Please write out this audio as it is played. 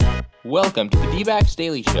Welcome to the D-Backs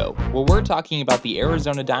Daily Show, where we're talking about the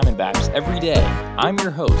Arizona Diamondbacks every day. I'm your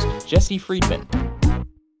host, Jesse Friedman.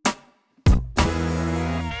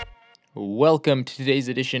 Welcome to today's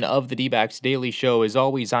edition of the D-Backs Daily Show. As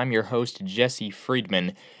always, I'm your host, Jesse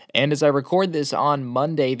Friedman. And as I record this on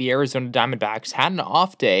Monday, the Arizona Diamondbacks had an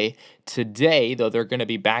off day today, though they're going to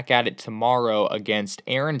be back at it tomorrow against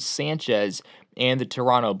Aaron Sanchez and the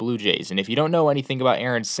Toronto Blue Jays. And if you don't know anything about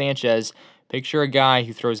Aaron Sanchez, picture a guy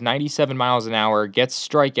who throws 97 miles an hour, gets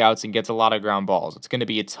strikeouts, and gets a lot of ground balls. It's going to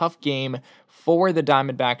be a tough game for the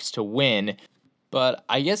Diamondbacks to win, but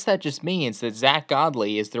I guess that just means that Zack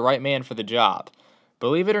Godley is the right man for the job.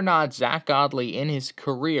 Believe it or not, Zack Godley in his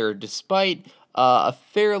career, despite a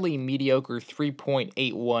fairly mediocre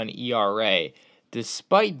 3.81 ERA,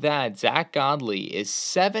 despite that, Zack Godley is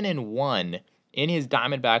 7-1 in his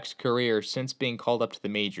Diamondbacks career since being called up to the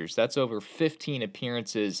majors. That's over 15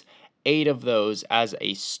 appearances, 8 of those as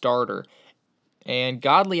a starter. And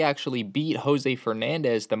Godley actually beat Jose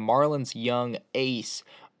Fernandez, the Marlins' young ace,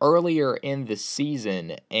 earlier in the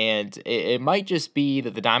season. And it might just be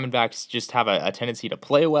that the Diamondbacks just have a tendency to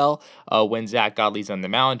play well when Zack Godley's on the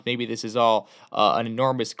mound. Maybe this is all an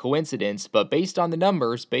enormous coincidence, but based on the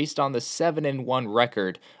numbers, based on the 7-1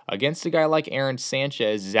 record against a guy like Aaron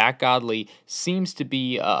Sanchez, Zack Godley seems to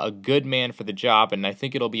be a good man for the job, and I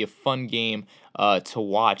think it'll be a fun game to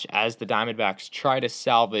watch as the Diamondbacks try to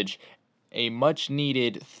salvage a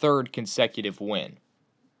much-needed third consecutive win.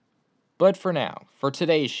 But for now, for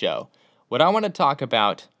today's show, what I want to talk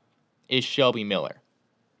about is Shelby Miller.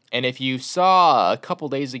 And if you saw a couple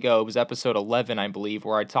days ago, it was episode 11, I believe,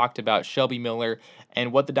 where I talked about Shelby Miller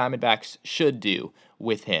and what the Diamondbacks should do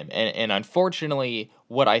with him. And unfortunately,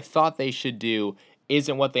 what I thought they should do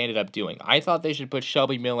isn't what they ended up doing. I thought they should put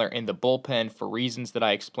Shelby Miller in the bullpen for reasons that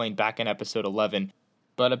I explained back in episode 11.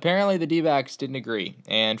 But apparently the D-backs didn't agree,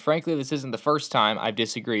 and frankly, this isn't the first time I've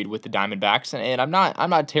disagreed with the Diamondbacks, and I'm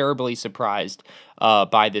not terribly surprised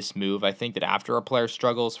by this move. I think that after a player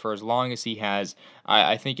struggles for as long as he has,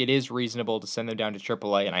 I think it is reasonable to send them down to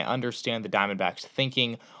AAA, and I understand the Diamondbacks'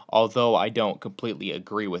 thinking, although I don't completely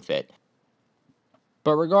agree with it.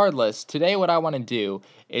 But regardless, today what I want to do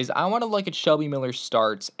is I want to look at Shelby Miller's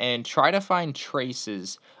starts and try to find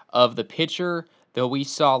traces of the pitcher that we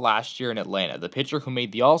saw last year in Atlanta. The pitcher who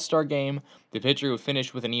made the All-Star game, the pitcher who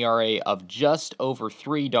finished with an ERA of just over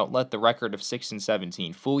 3. Don't let the record of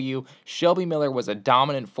 6-17 fool you. Shelby Miller was a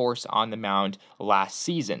dominant force on the mound last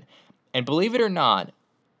season. And believe it or not,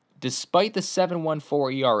 despite the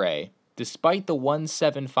 7.14 ERA, despite the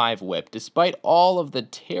 1.75 whip, despite all of the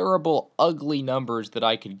terrible, ugly numbers that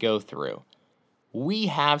I could go through, we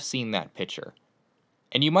have seen that pitcher.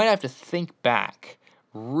 And you might have to think back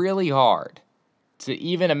really hard to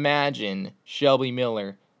even imagine Shelby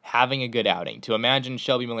Miller having a good outing, to imagine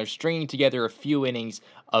Shelby Miller stringing together a few innings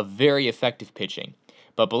of very effective pitching.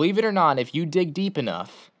 But believe it or not, if you dig deep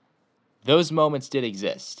enough, those moments did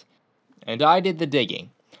exist. And I did the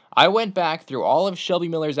digging. I went back through all of Shelby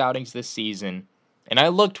Miller's outings this season, and I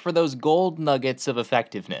looked for those gold nuggets of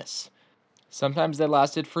effectiveness. Sometimes they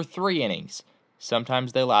lasted for 3 innings.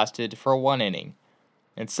 Sometimes they lasted for 1 inning.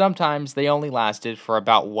 And sometimes they only lasted for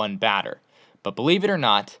about 1 batter. But believe it or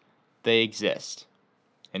not, they exist.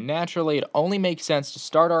 And naturally, it only makes sense to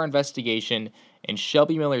start our investigation in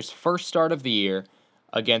Shelby Miller's first start of the year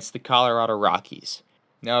against the Colorado Rockies.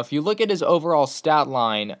 Now, if you look at his overall stat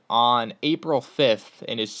line on April 5th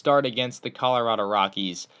in his start against the Colorado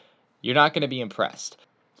Rockies, you're not going to be impressed.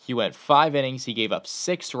 He went 5 innings, he gave up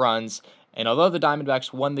 6 runs, and although the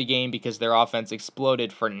Diamondbacks won the game because their offense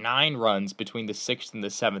exploded for 9 runs between the 6th and the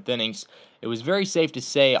 7th innings, it was very safe to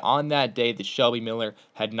say on that day that Shelby Miller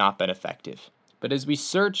had not been effective. But as we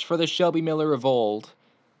search for the Shelby Miller of old,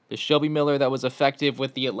 the Shelby Miller that was effective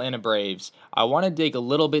with the Atlanta Braves, I want to dig a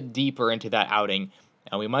little bit deeper into that outing,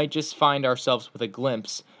 and we might just find ourselves with a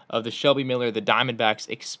glimpse of the Shelby Miller the Diamondbacks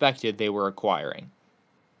expected they were acquiring.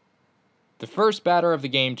 The first batter of the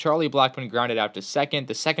game, Charlie Blackmon, grounded out to second.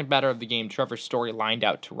 The second batter of the game, Trevor Story, lined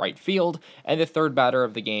out to right field. And the third batter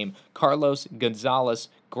of the game, Carlos Gonzalez,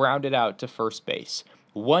 grounded out to first base.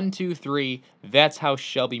 1, 2, 3, that's how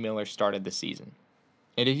Shelby Miller started the season.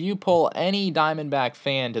 And if you pull any Diamondback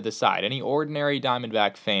fan to the side, any ordinary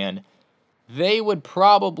Diamondback fan, they would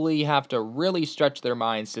probably have to really stretch their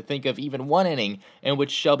minds to think of even 1 inning in which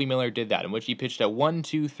Shelby Miller did that, in which he pitched a 1,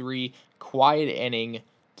 2, 3 quiet inning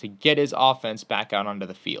to get his offense back out onto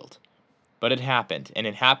the field. But it happened, and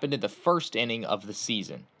it happened in the first inning of the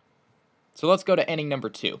season. So let's go to inning number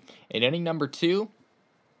 2. In inning number 2,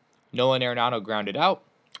 Nolan Arenado grounded out,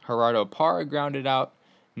 Gerardo Parra grounded out,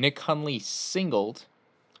 Nick Hundley singled,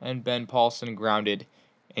 and Ben Paulson grounded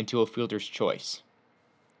into a fielder's choice.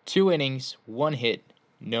 2 innings, 1 hit,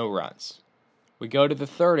 no runs. We go to the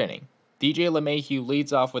 3rd inning. DJ LeMahieu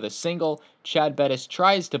leads off with a single. Chad Bettis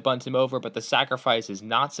tries to bunt him over, but the sacrifice is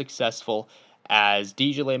not successful as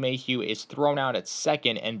DJ LeMahieu is thrown out at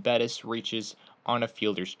second and Bettis reaches on a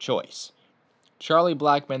fielder's choice. Charlie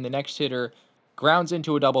Blackmon, the next hitter, grounds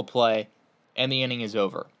into a double play, and the inning is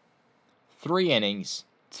over. 3 innings,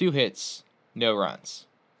 2 hits, no runs.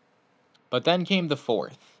 But then came the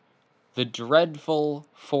 4th, the dreadful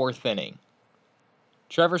 4th inning.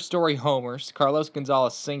 Trevor Story homers, Carlos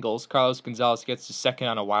Gonzalez singles, Carlos Gonzalez gets to second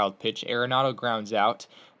on a wild pitch, Arenado grounds out,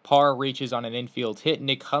 Parr reaches on an infield hit,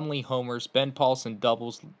 Nick Hundley homers, Ben Paulson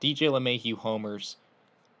doubles, DJ LeMahieu homers,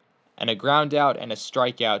 and a ground out and a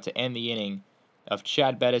strikeout to end the inning of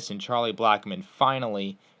Chad Bettis and Charlie Blackmon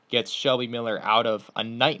finally gets Shelby Miller out of a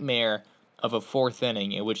nightmare of a 4th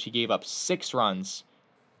inning in which he gave up 6 runs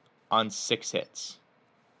on 6 hits.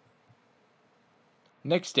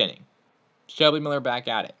 Next inning, Shelby Miller back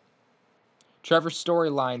at it. Trevor Story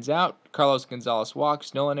lines out, Carlos Gonzalez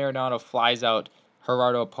walks, Nolan Arenado flies out,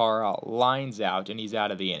 Gerardo Parra lines out, and he's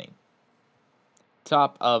out of the inning.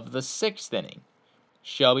 Top of the 6th inning,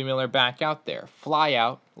 Shelby Miller back out there, fly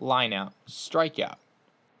out, line out, strikeout.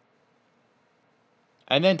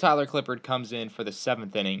 And then Tyler Clippard comes in for the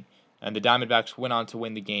 7th inning, and the Diamondbacks went on to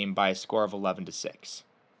win the game by a score of 11-6.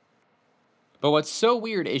 But what's so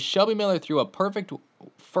weird is Shelby Miller threw a perfect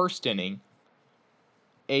 1st inning,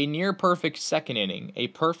 a near-perfect 2nd inning, a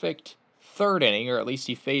perfect 3rd inning, or at least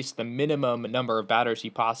he faced the minimum number of batters he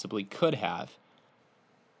possibly could have.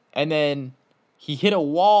 And then he hit a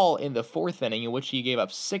wall in the 4th inning in which he gave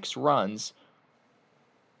up 6 runs,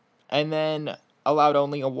 and then allowed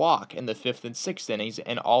only a walk in the 5th and 6th innings,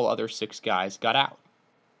 and all other 6 guys got out.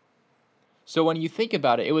 So when you think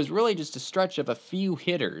about it, it was really just a stretch of a few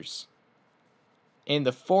hitters in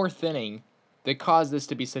the 4th inning that caused this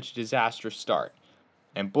to be such a disastrous start.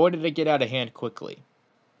 And boy, did it get out of hand quickly.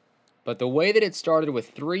 But the way that it started with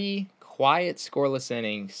 3 quiet, scoreless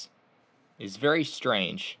innings is very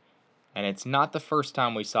strange, and it's not the first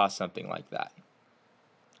time we saw something like that.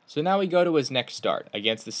 So now we go to his next start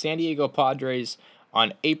against the San Diego Padres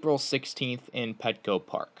on April 16th in Petco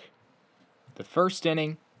Park. The 1st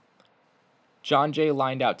inning, John Jay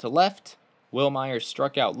lined out to left, Will Myers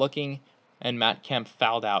struck out looking, and Matt Kemp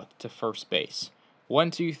fouled out to first base.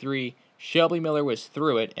 1-2-3, Shelby Miller was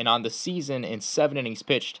through it, and on the season in 7 innings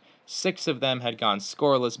pitched, 6 of them had gone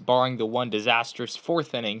scoreless, barring the one disastrous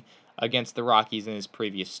 4th inning against the Rockies in his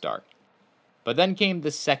previous start. But then came the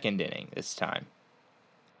 2nd inning this time.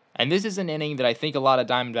 And this is an inning that I think a lot of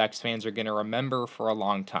Diamondbacks fans are going to remember for a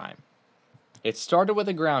long time. It started with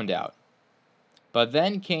a ground out, but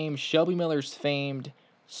then came Shelby Miller's famed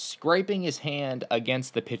scraping his hand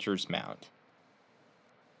against the pitcher's mound.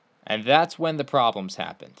 And that's when the problems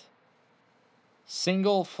happened.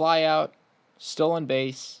 Single, fly out, stolen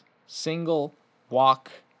base, single,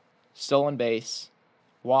 walk, stolen base,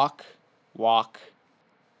 walk,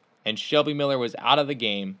 and Shelby Miller was out of the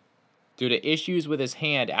game due to issues with his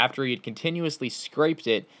hand after he had continuously scraped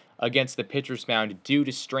it against the pitcher's mound due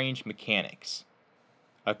to strange mechanics.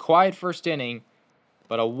 A quiet 1st inning,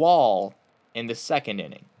 but a wall in the 2nd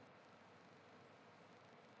inning.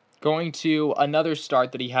 Going to another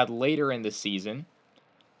start that he had later in the season.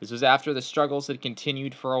 This was after the struggles had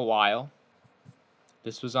continued for a while.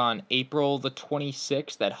 This was on April the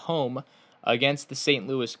 26th at home against the St.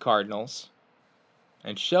 Louis Cardinals.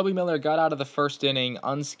 And Shelby Miller got out of the 1st inning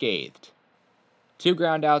unscathed. 2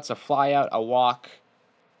 ground outs, a fly out, a walk,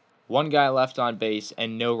 1 guy left on base,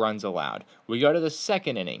 and no runs allowed. We go to the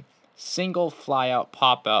 2nd inning. Single, fly out,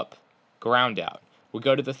 pop up, ground out. We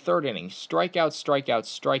go to the 3rd inning. Strikeout, strikeout,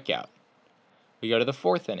 strikeout. We go to the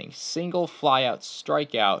 4th inning. Single, fly out,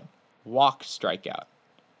 strikeout, walk, strikeout.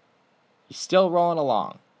 He's still rolling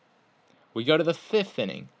along. We go to the 5th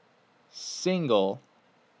inning. Single,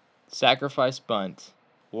 sacrifice bunt,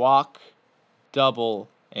 walk, double,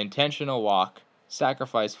 intentional walk,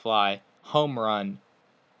 sacrifice fly, home run,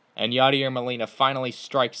 and Yadier Molina finally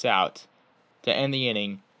strikes out to end the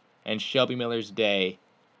inning, and Shelby Miller's day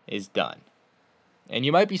is done. And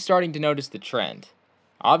you might be starting to notice the trend.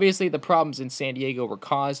 Obviously, the problems in San Diego were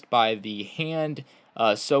caused by the hand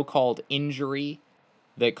so-called injury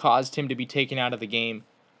that caused him to be taken out of the game.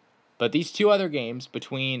 But these 2 other games,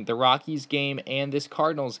 between the Rockies game and this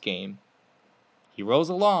Cardinals game, he rolls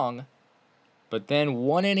along, but then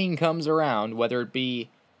 1 inning comes around, whether it be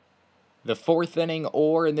the 4th inning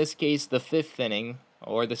or, in this case, the 5th inning,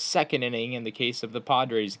 or the 2nd inning in the case of the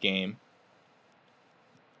Padres game,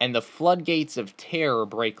 and the floodgates of terror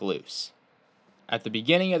break loose. At the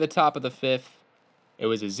beginning of the top of the 5th, it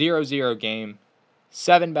was a 0-0 game.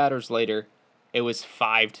 7 batters later, it was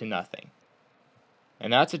 5-0.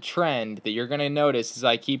 And that's a trend that you're going to notice as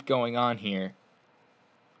I keep going on here.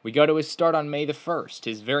 We go to his start on May the 1st,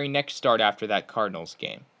 his very next start after that Cardinals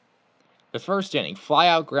game. The first inning, fly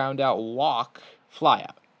out, ground out, walk, fly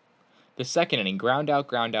out. The second inning, ground out,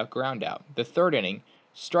 ground out, ground out. The third inning,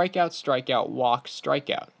 strikeout, strikeout, walk,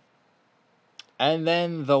 strikeout. And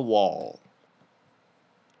then the wall.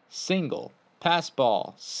 Single, pass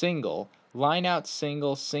ball, single, line out,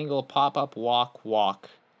 single, single, pop up, walk, walk.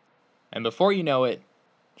 And before you know it,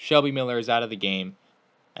 Shelby Miller is out of the game,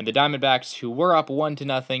 and the Diamondbacks, who were up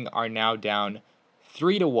 1-0, are now down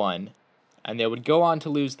 3-1, and they would go on to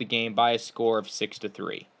lose the game by a score of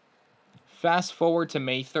 6-3. Fast forward to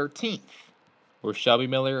May 13th, where Shelby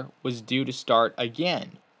Miller was due to start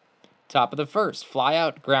again. Top of the first, fly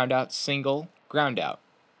out, ground out, single, ground out.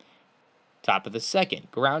 Top of the second,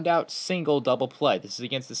 ground out, single, double play. This is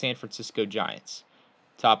against the San Francisco Giants.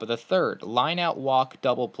 Top of the third, line out, walk,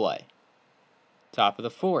 double play. Top of the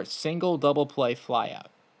fourth, single, double play, fly out.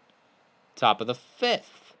 Top of the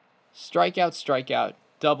fifth, strikeout, strikeout,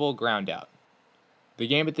 double, ground out. The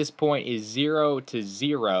game at this point is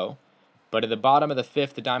 0-0, but at the bottom of the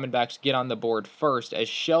fifth, the Diamondbacks get on the board first as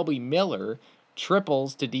Shelby Miller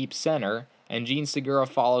triples to deep center, and Jean Segura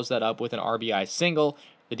follows that up with an RBI single.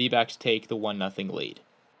 The D-backs take the 1-0 lead.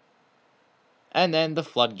 And then the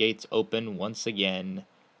floodgates open once again.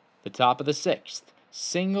 The top of the sixth,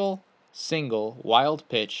 single, single, wild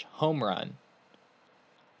pitch, home run.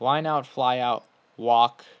 Line out, fly out,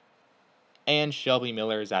 walk, and Shelby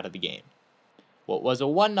Miller is out of the game. What was a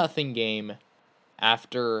 1-0 game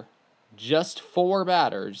after just 4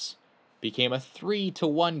 batters became a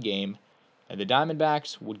 3-1 game, and the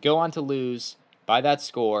Diamondbacks would go on to lose by that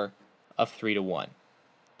score of 3-1.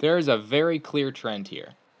 There is a very clear trend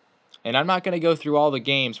here. And I'm not going to go through all the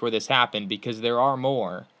games where this happened because there are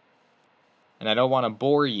more. And I don't want to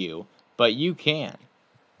bore you, but you can.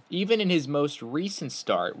 Even in his most recent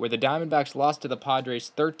start, where the Diamondbacks lost to the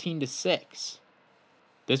Padres 13-6,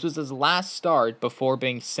 this was his last start before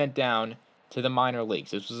being sent down to the minor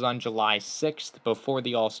leagues. This was on July 6th, before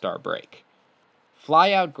the All-Star break.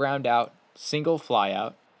 Fly out, ground out, single fly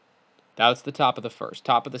out. That was the top of the first.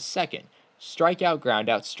 Top of the second, strikeout, ground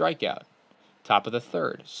out, strikeout. Top of the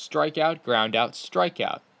third, strikeout, ground out,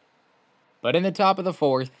 strikeout. But in the top of the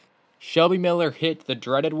fourth, Shelby Miller hit the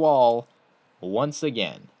dreaded wall once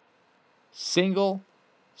again. Single,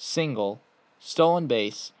 single, stolen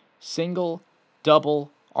base, single, double,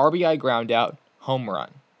 RBI ground out, home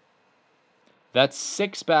run. That's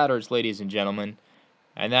 6 batters, ladies and gentlemen,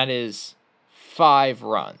 and that is 5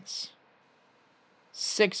 runs.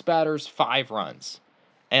 6 batters, 5 runs.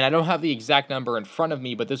 And I don't have the exact number in front of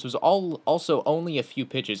me, but this was also only a few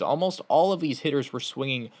pitches. Almost all of these hitters were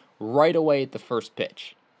swinging right away at the first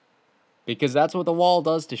pitch, because that's what the wall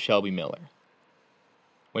does to Shelby Miller.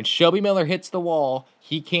 When Shelby Miller hits the wall,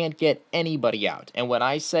 he can't get anybody out. And when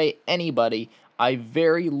I say anybody, I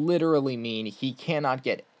very literally mean he cannot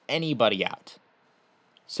get anybody out.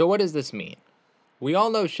 So what does this mean? We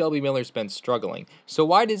all know Shelby Miller's been struggling. So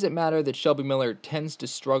why does it matter that Shelby Miller tends to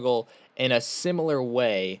struggle in a similar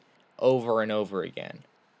way over and over again?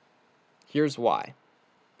 Here's why.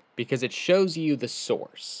 Because it shows you the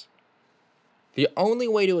source. The only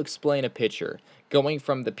way to explain a pitcher going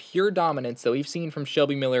from the pure dominance that we've seen from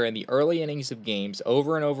Shelby Miller in the early innings of games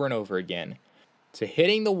over and over and over again to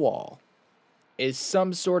hitting the wall is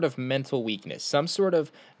some sort of mental weakness, some sort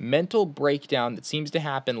of mental breakdown that seems to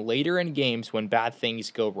happen later in games when bad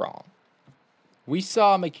things go wrong. We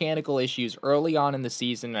saw mechanical issues early on in the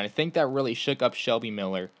season, and I think that really shook up Shelby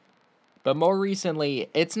Miller. But more recently,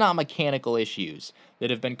 it's not mechanical issues that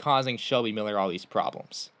have been causing Shelby Miller all these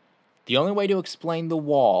problems. The only way to explain the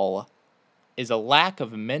wall is a lack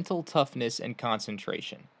of mental toughness and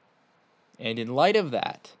concentration. And in light of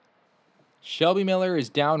that, Shelby Miller is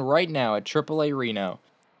down right now at AAA Reno,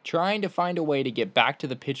 trying to find a way to get back to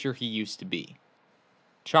the pitcher he used to be.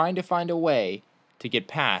 Trying to find a way to get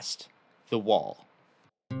past the wall.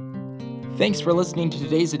 Thanks for listening to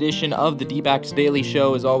today's edition of the D-Backs Daily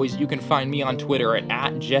Show. As always, you can find me on Twitter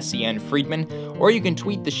at Jesse N. Friedman, or you can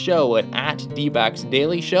tweet the show at D-Backs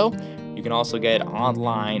Daily Show. You can also get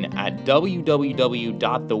online at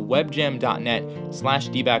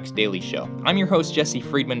www.thewebgem.net/DBACS Daily Show. I'm your host, Jesse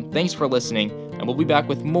Friedman. Thanks for listening, and we'll be back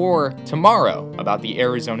with more tomorrow about the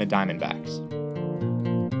Arizona Diamondbacks.